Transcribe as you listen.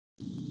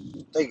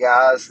Hey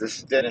guys, this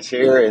is Dennis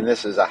here, and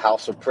this is a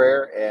house of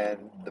prayer.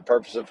 And the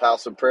purpose of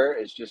house of prayer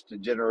is just to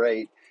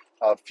generate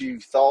a few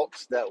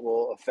thoughts that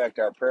will affect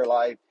our prayer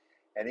life,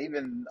 and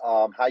even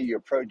how you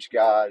approach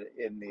God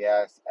in the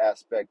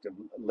aspect of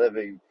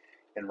living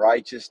in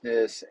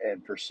righteousness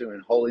and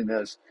pursuing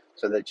holiness,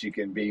 so that you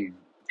can be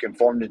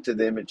conformed into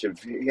the image of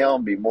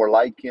Him, be more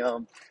like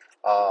Him,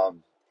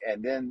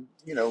 and then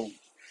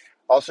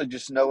also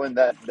just knowing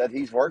that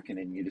He's working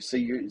in you to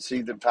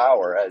see the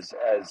power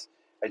as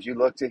you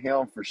look to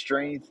Him for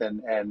strength,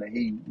 and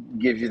He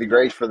gives you the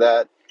grace for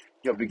that.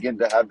 You'll begin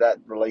to have that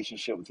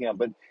relationship with Him.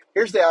 But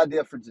here's the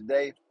idea for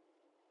today.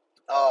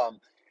 um,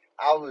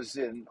 I was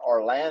in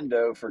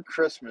Orlando for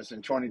Christmas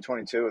in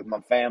 2022 with my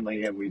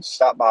family, and we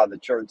stopped by the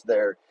church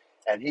there,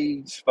 and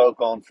he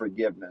spoke on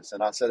forgiveness.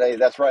 And I said, hey,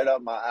 that's right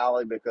up my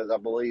alley, because I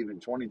believe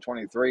in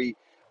 2023,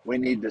 we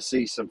need to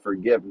see some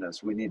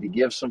forgiveness. We need to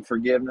give some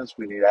forgiveness.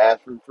 We need to ask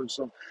for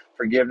some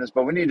forgiveness,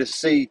 but we need to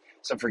see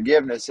some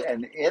forgiveness.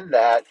 And in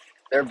that,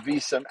 there be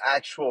some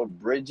actual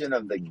bridging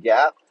of the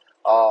gap,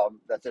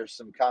 that there's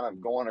some kind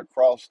of going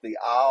across the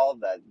aisle,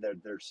 that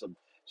there's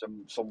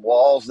some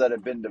walls that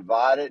have been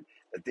divided,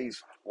 that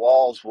these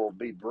walls will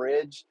be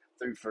bridged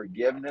through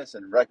forgiveness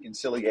and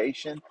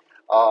reconciliation.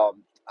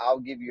 I'll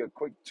give you a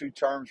quick two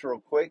terms real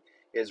quick,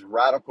 is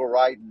radical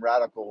right and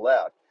radical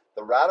left.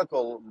 The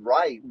radical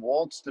right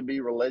wants to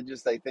be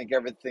religious. They think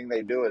everything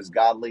they do is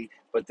godly,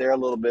 but they're a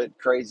little bit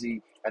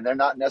crazy, and they're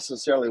not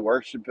necessarily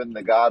worshiping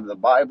the God of the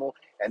Bible.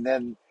 And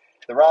then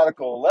the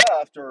radical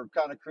left are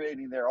kind of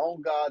creating their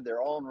own God,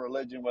 their own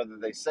religion, whether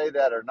they say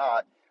that or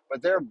not.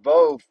 But they're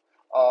both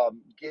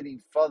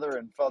getting further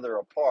and further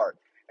apart.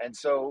 And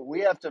so we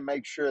have to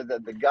make sure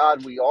that the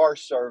God we are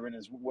serving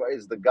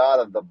is the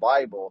God of the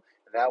Bible,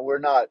 and that we're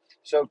not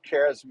so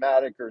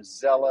charismatic or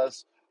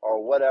zealous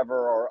or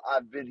whatever, or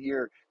I've been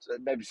here,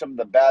 maybe some of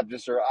the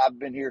Baptists, or I've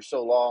been here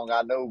so long,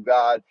 I know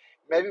God.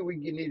 Maybe we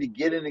need to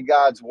get into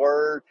God's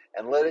word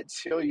and let it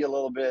chill you a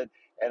little bit.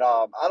 And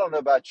I don't know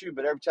about you,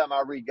 but every time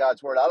I read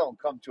God's word, I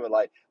don't come to it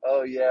like,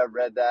 oh, yeah, I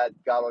read that.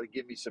 God ought to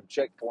give me some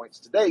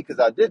checkpoints today because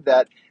I did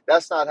that.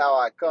 That's not how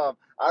I come.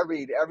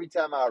 Every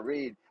time I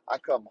read, I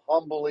come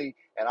humbly,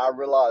 and I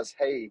realize,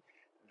 hey,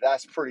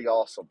 that's pretty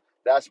awesome.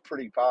 That's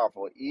pretty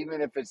powerful.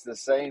 Even if it's the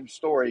same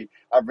story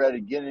I've read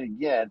again and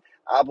again,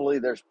 I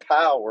believe there's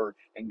power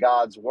in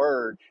God's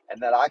word,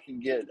 and that I can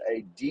get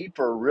a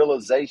deeper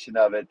realization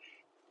of it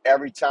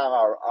every time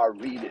I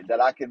read it, that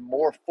I can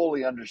more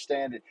fully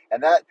understand it.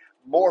 And that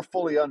more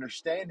fully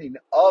understanding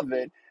of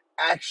it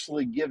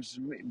actually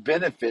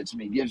benefits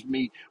me, gives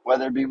me,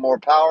 whether it be more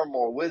power,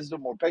 more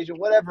wisdom, more patience,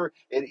 whatever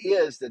it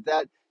is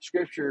that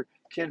scripture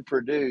can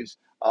produce.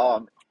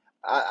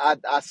 I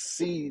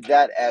see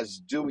that as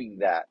doing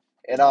that.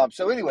 And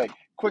so anyway,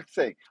 quick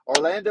thing.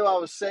 Orlando, I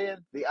was saying,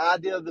 the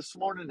idea of this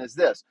morning is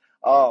this.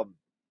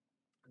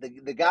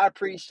 The guy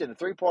preached in a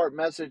three-part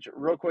message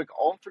real quick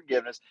on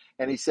forgiveness,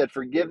 and he said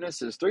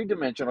forgiveness is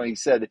three-dimensional. He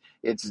said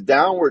it's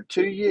downward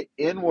to you,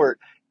 inward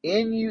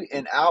in you,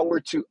 and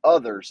outward to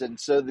others. And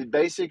so the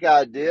basic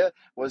idea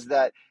was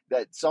that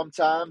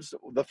sometimes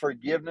the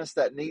forgiveness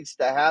that needs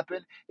to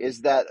happen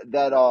is that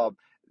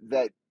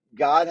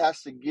God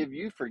has to give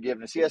you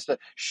forgiveness. He has to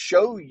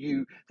show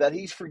you that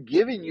He's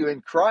forgiven you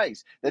in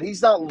Christ, that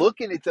He's not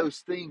looking at those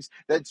things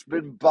that's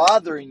been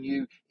bothering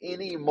you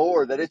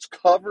anymore, that it's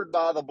covered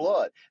by the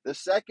blood. The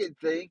second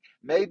thing,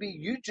 maybe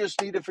you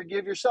just need to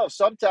forgive yourself.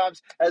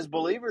 Sometimes, as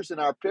believers in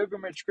our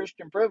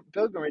Christian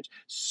pilgrimage,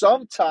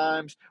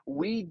 sometimes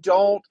we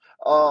don't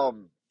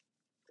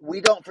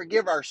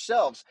forgive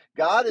ourselves.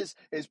 God is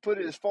put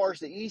it as far as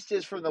the east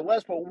is from the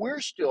west, but we're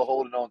still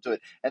holding on to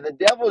it. And the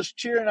devil is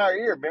cheering our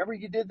ear. Remember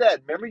you did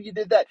that. Remember you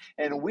did that.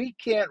 And we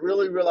can't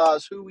really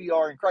realize who we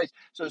are in Christ.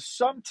 So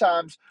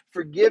sometimes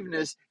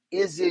forgiveness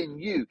is in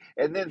you.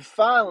 And then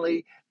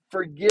finally,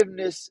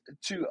 forgiveness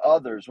to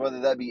others, whether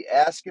that be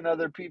asking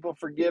other people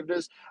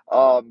forgiveness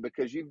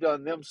because you've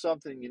done them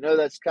something,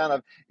 that's kind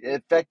of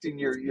affecting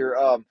your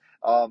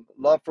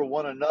love for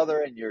one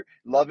another, and you're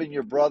loving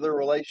your brother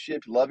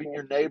relationship, loving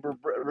your neighbor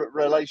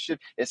relationship.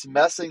 It's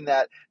messing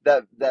that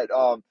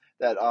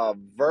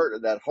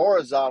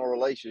horizontal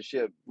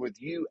relationship with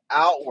you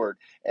outward.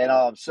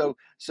 And so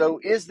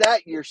is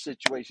that your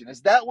situation?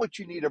 Is that what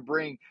you need to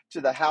bring to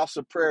the house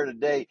of prayer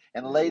today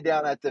and lay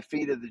down at the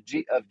feet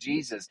of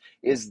Jesus?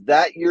 Is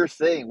that your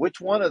thing?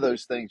 Which one of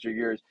those things are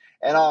yours?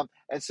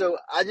 And so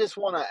I just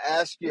want to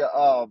ask you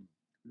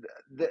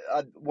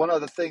one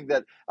other thing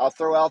that I'll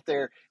throw out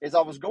there is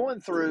I was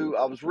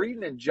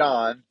reading in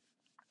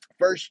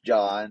First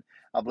John,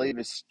 I believe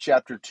it's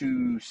chapter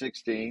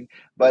 2:16,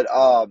 but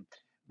I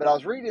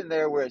was reading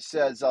there where it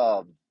says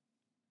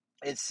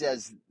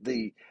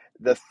the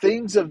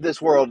things of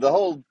this world. The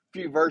whole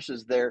few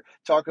verses there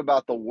talk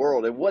about the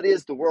world, and what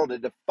is the world.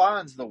 It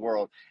defines the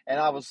world, and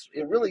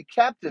it really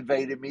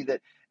captivated me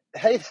that,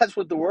 hey, that's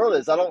what the world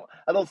is. I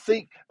don't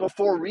think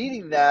before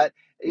reading that,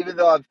 even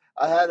though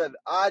I had an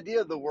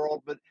idea of the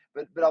world, but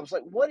I was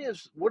like, what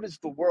is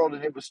the world?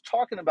 And it was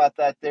talking about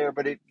that there,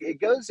 but it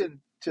goes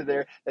to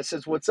there that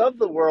says, "What's of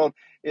the world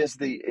is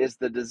the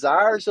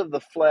desires of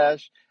the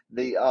flesh,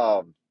 the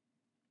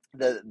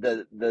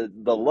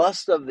the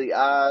lust of the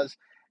eyes,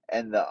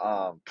 and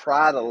the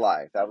pride of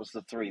life." That was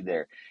the three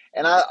there.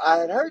 And I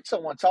had heard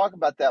someone talk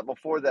about that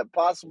before, that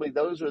possibly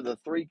those are the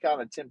three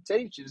kind of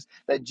temptations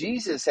that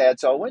Jesus had.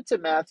 So I went to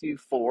Matthew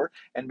 4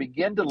 and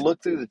began to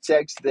look through the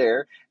text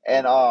there.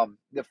 And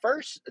the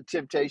first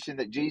temptation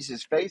that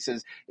Jesus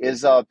faces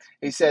is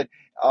he said,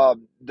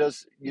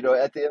 does,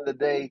 at the end of the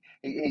day,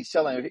 he's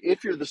telling him,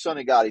 if you're the son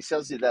of God, he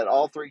tells you that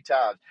all three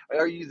times.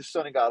 Are you the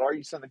son of God? Are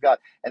you the son of God?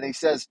 And he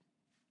says,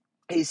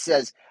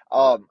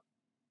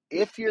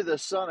 if you're the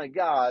son of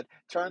God,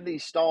 turn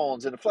these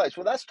stones into flesh.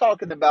 Well, that's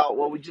talking about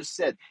what we just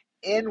said,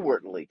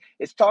 inwardly.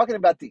 It's talking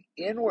about the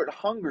inward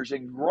hungers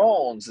and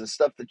groans and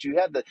stuff that you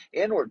have, the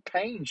inward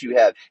pains you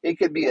have. It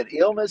could be an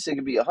illness, it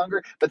could be a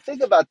hunger. But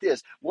think about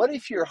this. What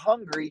if you're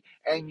hungry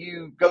and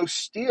you go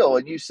steal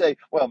and you say,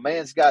 well,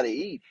 man's got to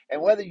eat?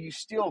 And whether you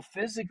steal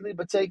physically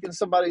by taking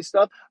somebody's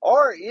stuff,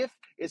 or if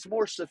it's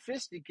more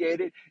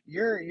sophisticated,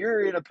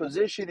 you're in a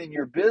position in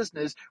your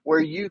business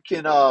where you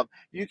can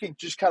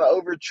just kind of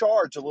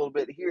overcharge a little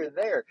bit here and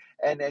there,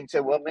 and then say,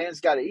 well, man's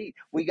got to eat.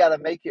 We got to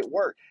make it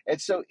work. And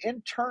so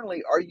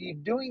internally, are you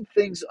doing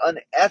things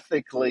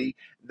unethically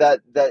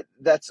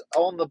that's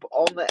on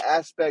the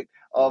aspect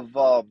of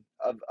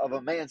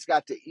a man's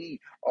got to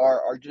eat,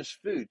 or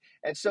just food?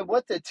 And so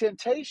what the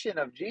temptation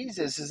of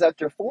Jesus is,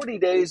 after 40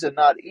 days of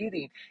not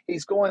eating,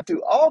 he's going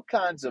through all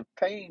kinds of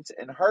pains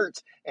and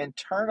hurts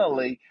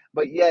internally,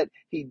 but yet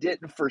he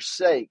didn't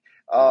forsake,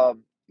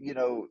 you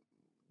know,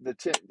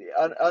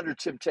 under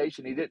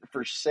temptation. He didn't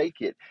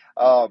forsake it.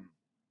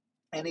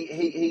 And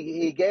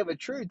he gave a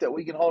truth that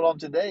we can hold on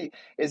today,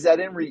 is that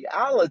in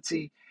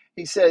reality,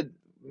 he said,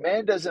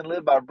 man doesn't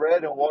live by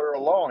bread and water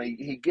alone.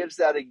 He gives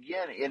that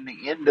again in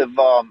the end of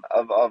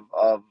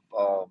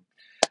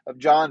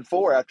John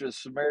 4, after the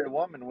Samaritan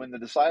woman, when the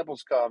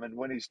disciples come, and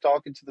when he's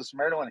talking to the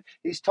Samaritan woman,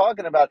 he's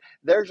talking about,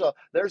 there's a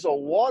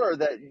water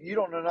that you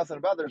don't know nothing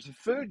about. There's a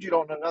food you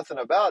don't know nothing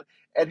about.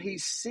 And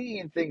he's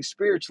seeing things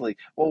spiritually.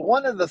 Well,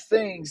 one of the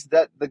things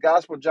that the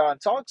Gospel of John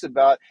talks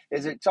about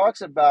is, it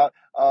talks about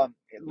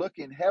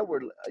looking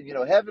heavenward,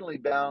 heavenly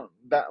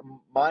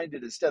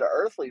minded instead of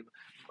earthly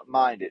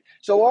minded.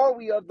 So are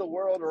we of the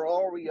world, or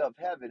are we of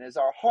heaven? Is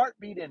our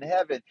heartbeat in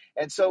heaven?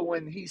 And so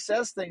when he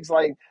says things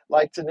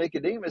like to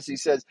Nicodemus, he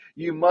says,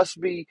 you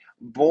must be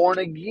born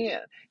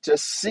again to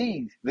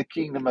see the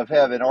kingdom of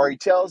heaven. Or he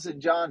tells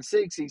in John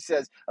 6, he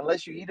says,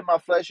 unless you eat of my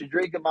flesh and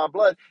drink of my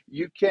blood,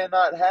 you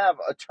cannot have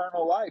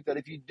eternal life. That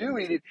if you do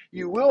eat it,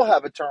 you will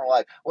have eternal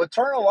life. Well,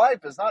 eternal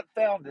life is not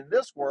found in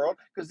this world,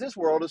 because this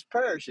world is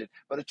perishing,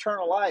 but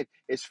eternal life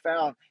is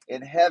found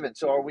in heaven.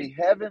 So are we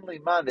heavenly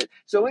minded?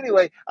 So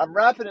anyway, I'm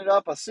wrapping it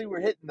up. I see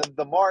we're hitting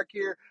the mark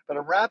here, but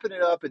I'm wrapping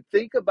it up. And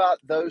think about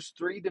those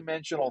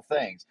three-dimensional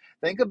things.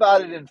 Think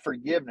about it in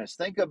forgiveness.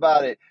 Think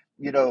about it,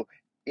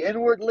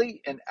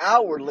 inwardly and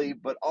outwardly,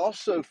 but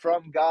also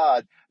from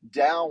God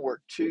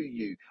downward to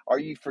you. Are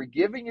you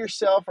forgiving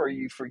yourself? Are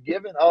you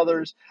forgiving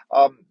others?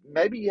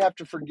 Maybe you have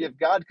to forgive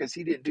God because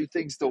he didn't do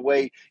things the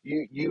way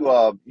you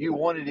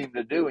wanted him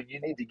to do, and you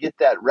need to get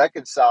that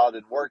reconciled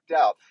and worked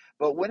out.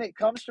 But when it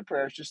comes to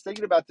prayers, just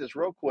thinking about this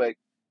real quick,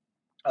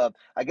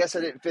 I guess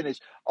I didn't finish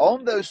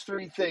on those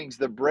three things: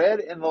 the bread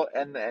and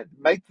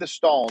make the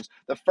stones.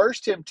 The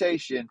first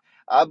temptation,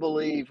 I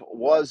believe,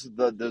 was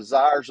the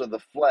desires of the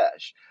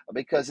flesh,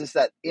 because it's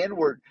that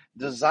inward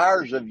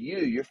desires of you.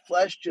 Your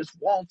flesh just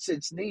wants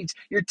its needs.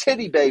 Your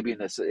titty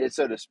babiness,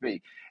 so to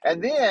speak.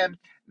 And then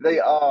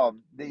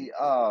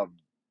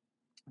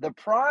the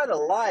pride of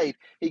life,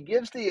 he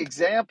gives the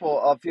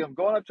example of him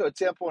going up to a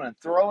temple and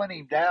throwing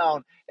him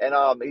down. And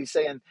he's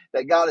saying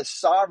that God is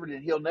sovereign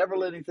and he'll never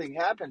let anything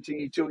happen to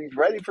you till he's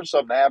ready for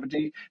something to happen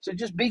to you. So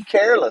just be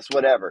careless,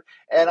 whatever.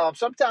 And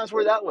sometimes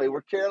we're that way.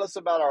 We're careless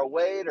about our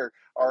weight,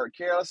 or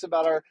careless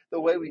about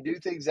the way we do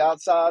things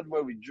outside,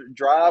 where we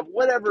drive,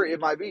 whatever it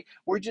might be.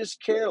 We're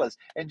just careless.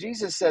 And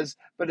Jesus says,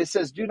 but it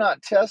says, do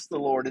not test the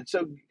Lord. And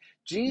so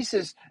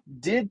Jesus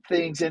did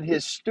things in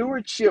his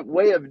stewardship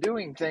way of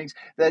doing things,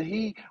 that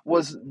he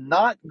was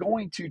not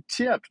going to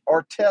tempt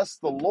or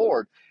test the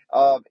Lord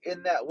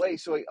in that way.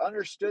 So he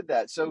understood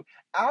that. So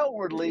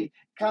outwardly,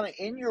 kind of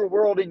in your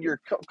world, in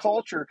your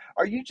culture,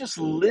 are you just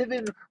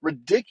living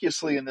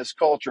ridiculously in this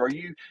culture? Are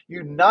you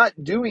not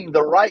doing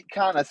the right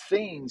kind of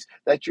things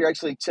that you're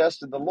actually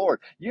testing the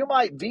Lord? You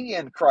might be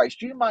in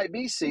Christ. You might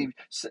be saved.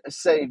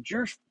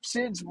 Your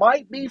sins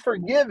might be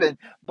forgiven,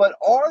 but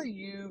are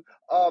you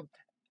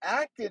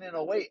acting in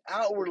a way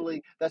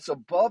outwardly that's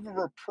above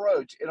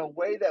reproach, in a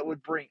way that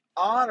would bring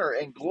honor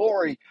and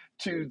glory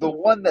to the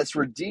one that's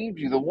redeemed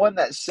you, the one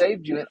that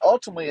saved you, and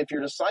ultimately, if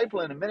you're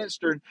discipling and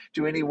ministering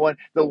to anyone,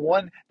 the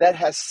one that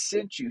has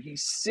sent you. He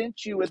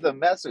sent you with a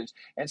message.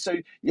 And so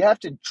you have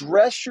to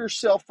dress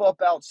yourself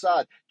up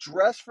outside,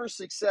 dress for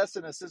success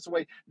in a sense of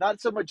way,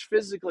 not so much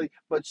physically,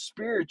 but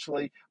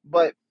spiritually,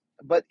 but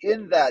but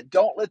in that,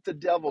 don't let the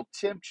devil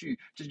tempt you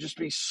to just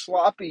be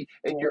sloppy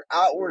in your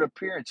outward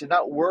appearance and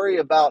not worry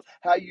about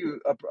how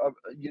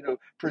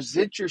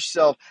present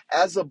yourself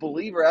as a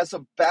believer, as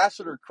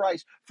ambassador of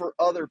Christ for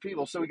other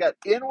people. So we got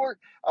inward,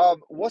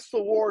 what's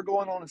the war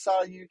going on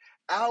inside of you?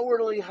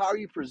 Outwardly, how are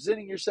you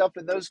presenting yourself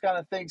and those kind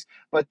of things?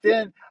 But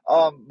then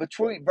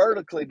between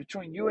vertically,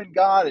 between you and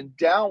God, and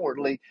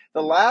downwardly,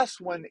 the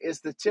last one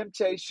is the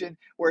temptation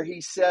where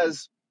he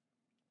says,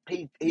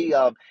 he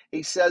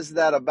says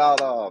that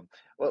about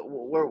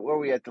where are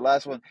we at the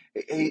last one?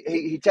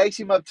 He takes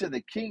him up to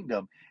the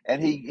kingdom,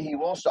 and he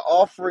wants to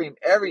offer him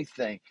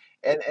everything,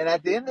 and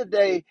at the end of the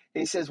day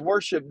he says,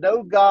 worship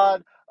no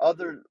god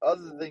other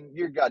than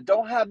your God.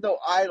 Don't have no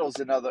idols,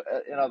 in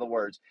other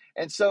words.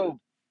 And so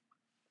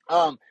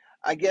um,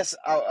 I guess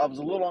I was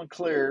a little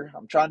unclear.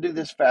 I'm trying to do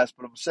this fast,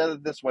 but I'm set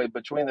it this way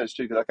between those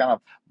two because I kind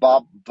of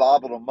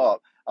bobbled them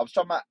up. I was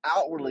talking about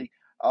outwardly,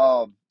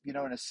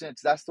 in a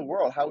sense, that's the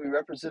world, how we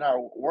represent our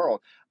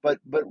world. But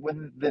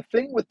when the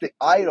thing with the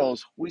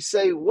idols, we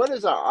say, what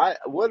are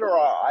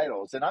our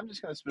idols? And I'm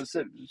just going to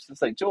specifically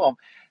say to them,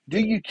 do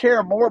you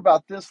care more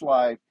about this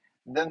life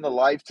than the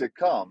life to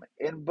come?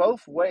 In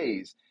both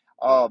ways.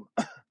 Um,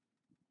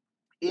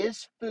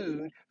 is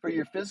food for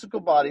your physical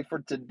body for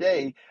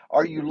today?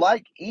 Are you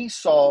like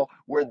Esau,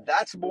 where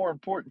that's more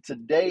important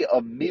today,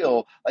 a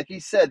meal? Like he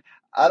said,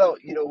 I don't,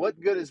 what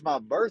good is my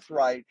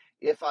birthright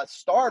if I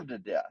starve to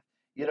death?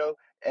 You know,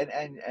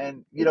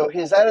 and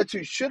his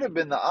attitude should have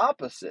been the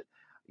opposite.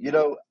 You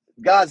know,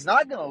 God's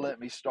not going to let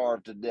me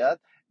starve to death,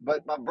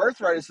 but my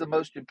birthright is the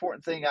most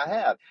important thing I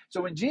have.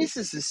 So when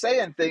Jesus is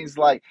saying things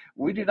like,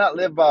 we do not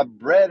live by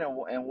bread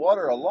and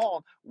water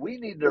alone, we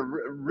need to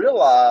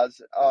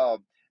realize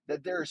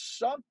that there's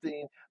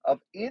something of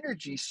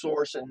energy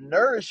source and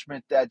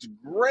nourishment that's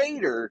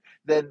greater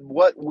than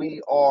what we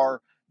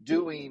are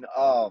doing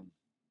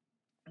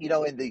in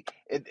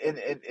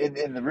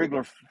the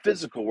regular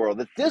physical world.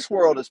 That this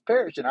world is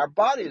perishing, our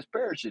body is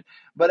perishing,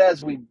 but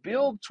as we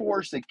build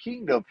towards the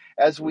kingdom,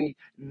 as we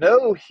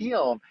know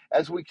him,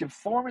 as we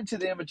conform into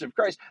the image of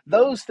Christ,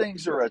 those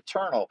things are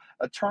eternal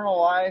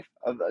life,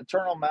 of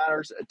eternal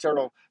matters,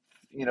 eternal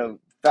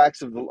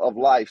facts of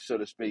life, so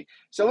to speak.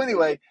 So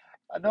anyway,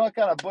 I know I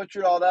kind of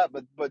butchered all that,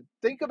 but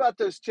think about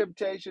those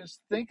temptations.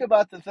 Think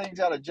about the things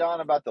out of John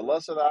about the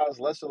lust of the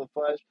eyes, lust of the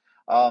flesh,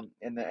 and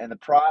the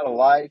pride of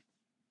life.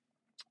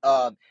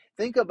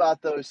 Think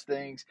about those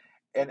things,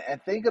 and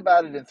think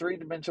about it in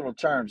three-dimensional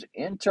terms: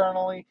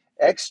 internally,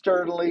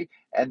 externally,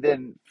 and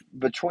then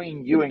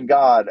between you and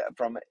God,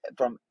 from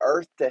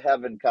earth to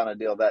heaven kind of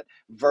deal, that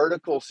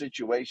vertical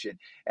situation.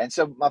 And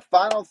so my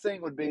final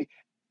thing would be,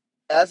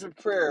 as a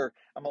prayer,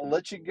 I'm going to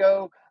let you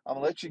go. I'm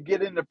going to let you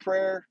get into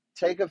prayer.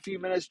 Take a few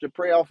minutes to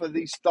pray off of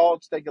these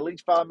thoughts. Take at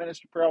least 5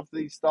 minutes to pray off of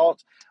these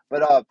thoughts.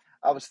 But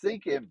I was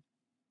thinking,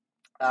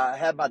 I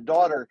had my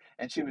daughter,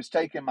 and she was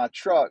taking my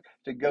truck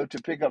to go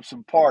to pick up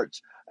some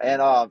parts,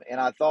 and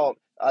I thought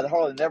I'd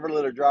hardly never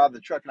let her drive the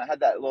truck, and I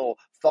had that little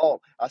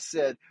thought. I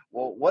said,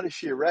 "Well, what if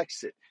she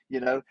wrecks it?"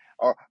 And that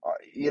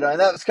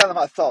was kind of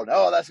my thought.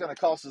 Oh, that's going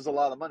to cost us a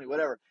lot of money,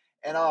 whatever.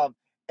 And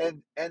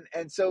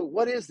so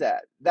what is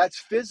that? That's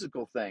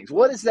physical things.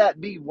 What is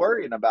that be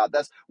worrying about?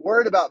 That's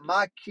worried about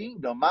my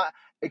kingdom, my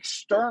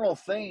external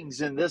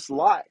things in this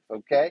life.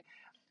 Okay.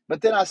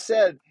 But then I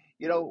said,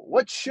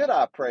 what should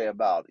I pray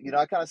about?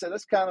 I kind of said,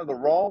 that's kind of the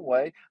wrong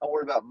way. I'm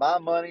worried about my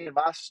money and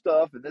my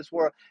stuff in this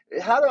world.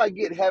 How do I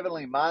get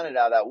heavenly minded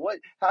out of that?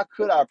 How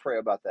could I pray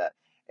about that?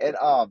 And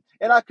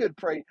I could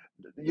pray,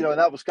 and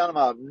that was kind of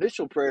my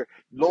initial prayer,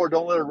 Lord,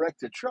 don't let her wreck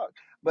the truck.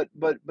 But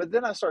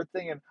then I started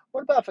thinking,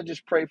 what about if I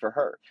just pray for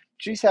her?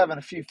 She's having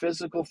a few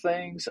physical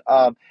things,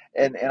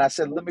 and I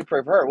said, let me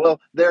pray for her. Well,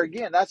 there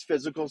again, that's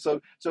physical. So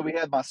we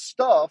have my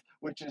stuff,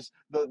 which is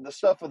the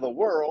stuff of the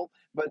world,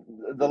 but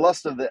the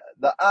lust of the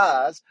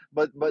eyes,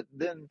 but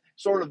then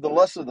sort of the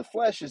lust of the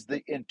flesh is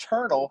the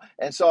internal.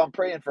 And so I'm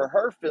praying for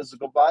her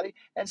physical body.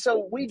 And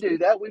so we do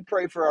that. We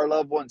pray for our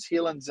loved ones'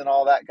 healings and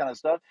all that kind of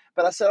stuff.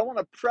 But I said, I want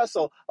to press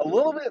a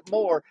little bit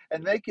more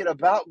and make it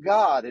about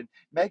God and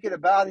make it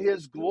about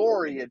his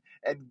glory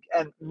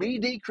and me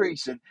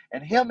decreasing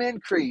and him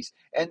increase.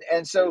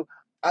 And so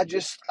I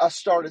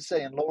started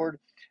saying, Lord,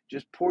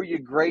 just pour your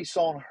grace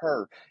on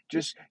her.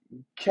 Just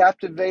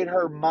captivate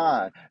her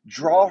mind,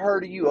 draw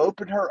her to you,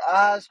 open her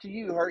eyes to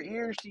you, her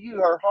ears to you,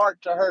 her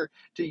heart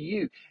to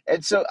you.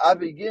 And so I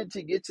begin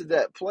to get to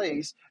that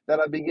place that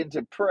I begin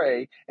to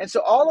pray. And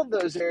so all of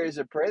those areas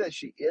of prayer, that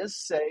she is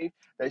safe,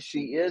 that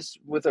she is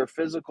with her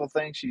physical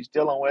things she's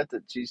dealing with,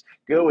 that she's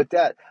good with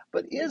that,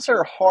 but is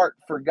her heart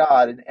for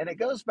God? And it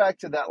goes back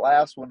to that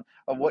last one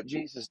of what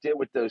Jesus did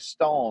with those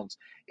stones,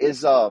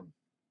 is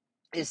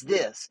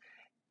this: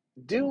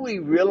 do we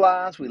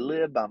realize we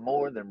live by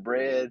more than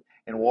bread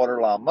and water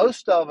alone?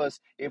 Most of us,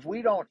 if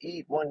we don't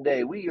eat one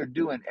day, we are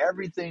doing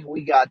everything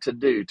we got to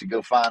do to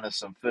go find us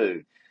some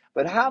food.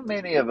 But how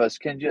many of us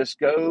can just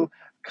go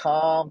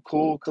calm,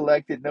 cool,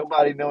 collected,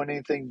 nobody knowing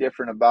anything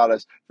different about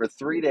us for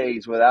 3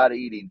 days without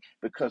eating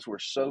because we're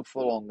so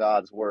full on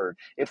God's word.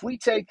 If we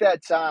take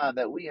that time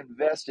that we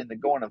invest into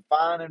going and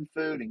finding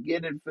food and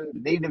getting food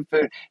and eating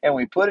food, and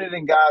we put it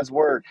in God's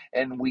word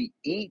and we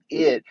eat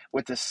it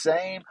with the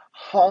same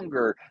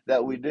hunger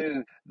that we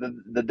do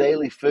the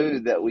daily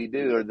food that we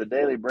do or the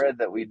daily bread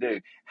that we do,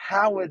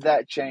 how would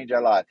that change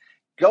our life?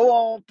 Go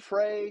on,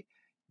 pray,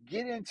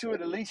 get into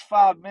it at least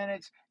 5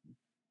 minutes.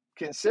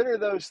 Consider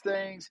those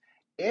things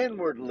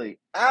inwardly,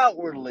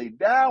 outwardly,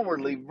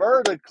 downwardly,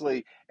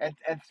 vertically, and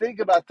think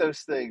about those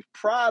things.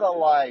 Pride of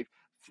life,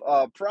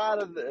 pride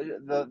of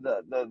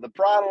the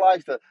pride of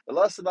life, the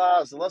lust of the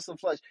eyes, the lust of the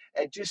flesh,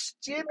 and just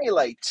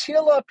stimulate,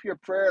 till up your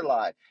prayer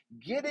life.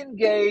 Get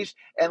engaged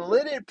and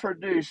let it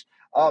produce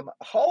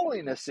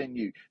holiness in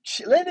you.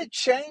 Let it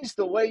change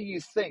the way you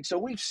think. So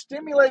we've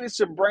stimulated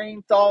some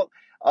brain thought,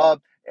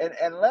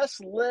 and let's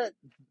let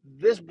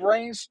this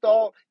brain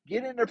thought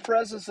get in the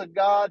presence of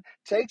God.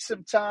 Take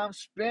some time,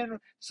 spend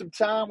some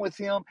time with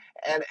Him,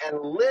 and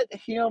let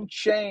Him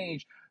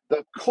change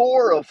the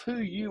core of who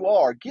you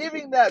are. Give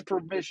Him that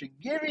permission.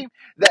 Give Him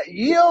that,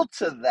 yield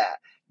to that.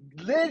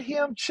 Let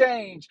Him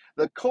change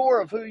the core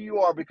of who you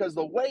are, because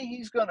the way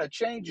He's going to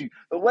change you,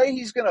 the way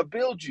He's going to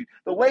build you,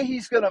 the way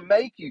He's going to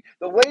make you,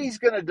 the way He's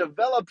going to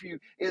develop you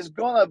is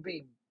going to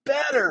be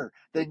better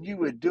than you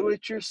would do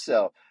it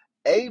yourself.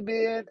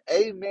 Amen.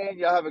 Amen.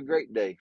 Y'all have a great day.